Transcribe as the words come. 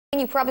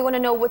You probably want to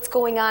know what's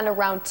going on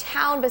around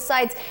town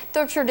besides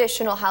the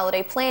traditional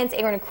holiday plans.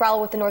 Erin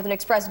Crowell with the Northern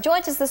Express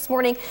joins us this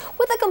morning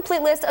with a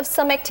complete list of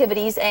some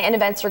activities and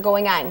events are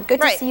going on. Good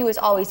to see you as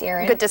always,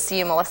 Erin. Good to see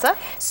you, Melissa.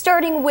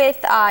 Starting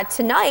with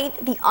tonight,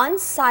 the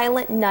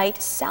Unsilent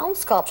Night Sound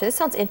Sculpture. This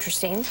sounds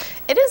interesting.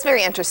 It is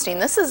very interesting.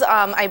 This is,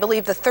 I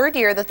believe, the third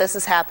year that this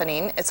is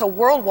happening. It's a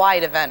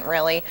worldwide event,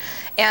 really.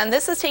 And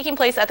this is taking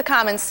place at the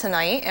Commons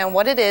tonight. And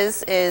what it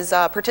is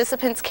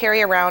participants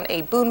carry around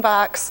a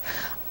boombox,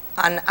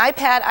 an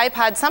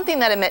iPod, something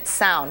that emits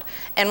sound.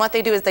 And what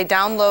they do is they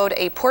download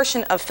a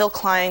portion of Phil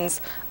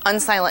Klein's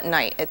Unsilent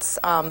Night. It's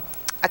a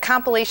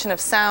compilation of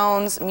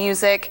sounds,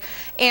 music,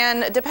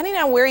 and depending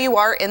on where you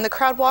are in the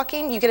crowd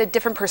walking, you get a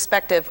different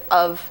perspective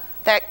of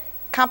that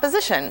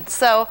composition.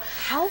 So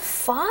how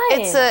fun!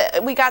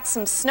 We got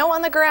some snow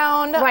on the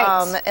ground.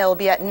 Right. It'll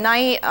be at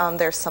night.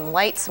 There's some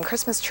lights, some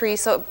Christmas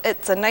trees. So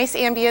it's a nice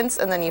ambience,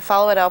 and then you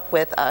follow it up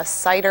with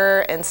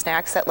cider and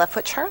snacks at Left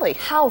Foot Charlie.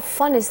 How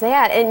fun is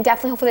that? And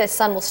definitely, hopefully, the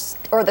sun will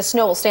or the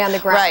snow will stay on the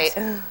ground.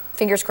 Right.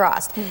 Fingers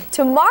crossed.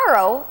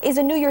 Tomorrow is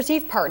a New Year's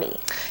Eve party.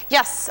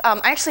 Yes, I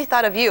actually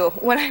thought of you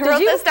when I wrote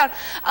this down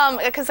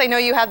because I know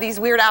you have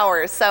these weird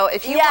hours. So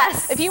if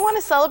you want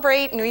to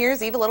celebrate New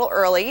Year's Eve a little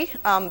early,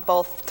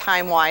 both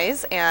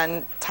time-wise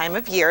and time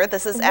of year,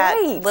 this is at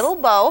Little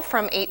Bow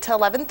from 8 to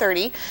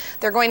 11:30.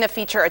 They're going to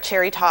feature a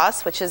cherry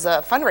toss, which is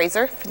a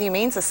fundraiser for the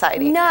Humane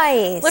Society.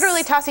 Nice.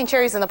 Literally tossing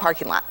cherries in the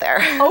parking lot there.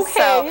 Okay.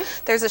 So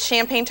there's a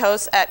champagne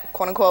toast at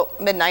quote-unquote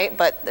midnight,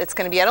 but it's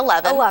going to be at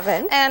 11.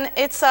 11. And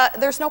it's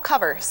there's no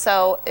cover,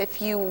 so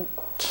if you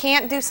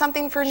can't do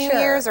something for New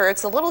Year's or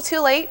it's a little too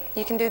late,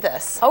 you can do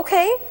this.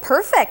 Okay,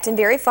 perfect and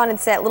very fun.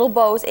 It's at Little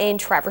Bow's in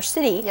Traverse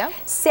City. Yep.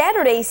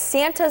 Saturday,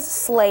 Santa's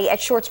Sleigh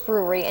at Shorts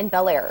Brewery in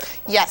Bel Air.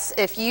 Yes,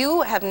 if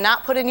you have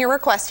not put in your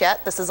request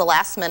yet, this is a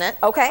last minute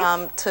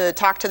to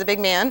talk to the big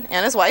man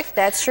and his wife.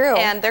 That's true.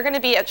 And they're going to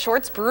be at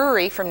Shorts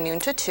Brewery from noon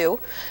to 2.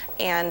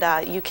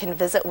 And you can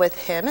visit with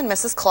him and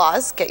Mrs.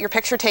 Claus, get your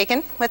picture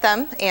taken with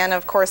them, and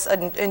of course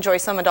enjoy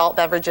some adult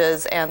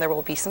beverages, and there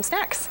will be some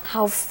snacks.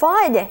 How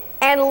fun!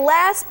 And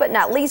last but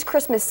not least,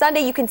 Christmas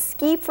Sunday, you can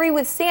ski free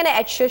with Santa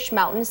at Shush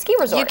Mountain Ski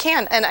Resort. You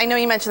can, and I know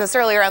you mentioned this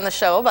earlier on the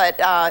show, but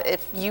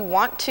if you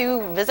want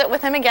to visit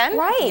with him again,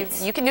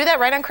 you can do that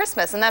right on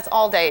Christmas, and that's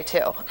all day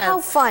too. How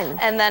fun!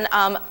 And then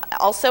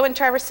also in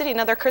Traverse City,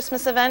 another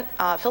Christmas event,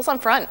 Phil's on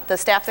Front. The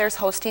staff there is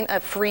hosting a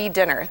free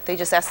dinner. They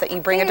just ask that you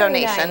bring a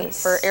donation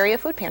for area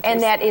food pantries.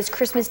 And that is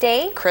Christmas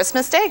Day?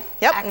 Christmas Day,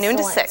 yep. Excellent. Noon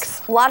to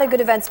 6. A lot of good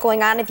events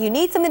going on. If you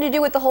need something to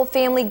do with the whole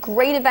family,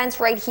 great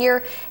events right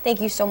here. Thank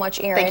you so much,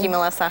 Erin. Thank you,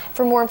 Melissa.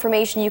 For more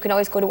information, you can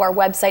always go to our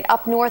website,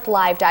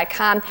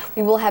 upnorthlive.com.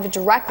 We will have a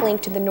direct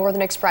link to the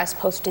Northern Express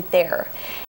posted there.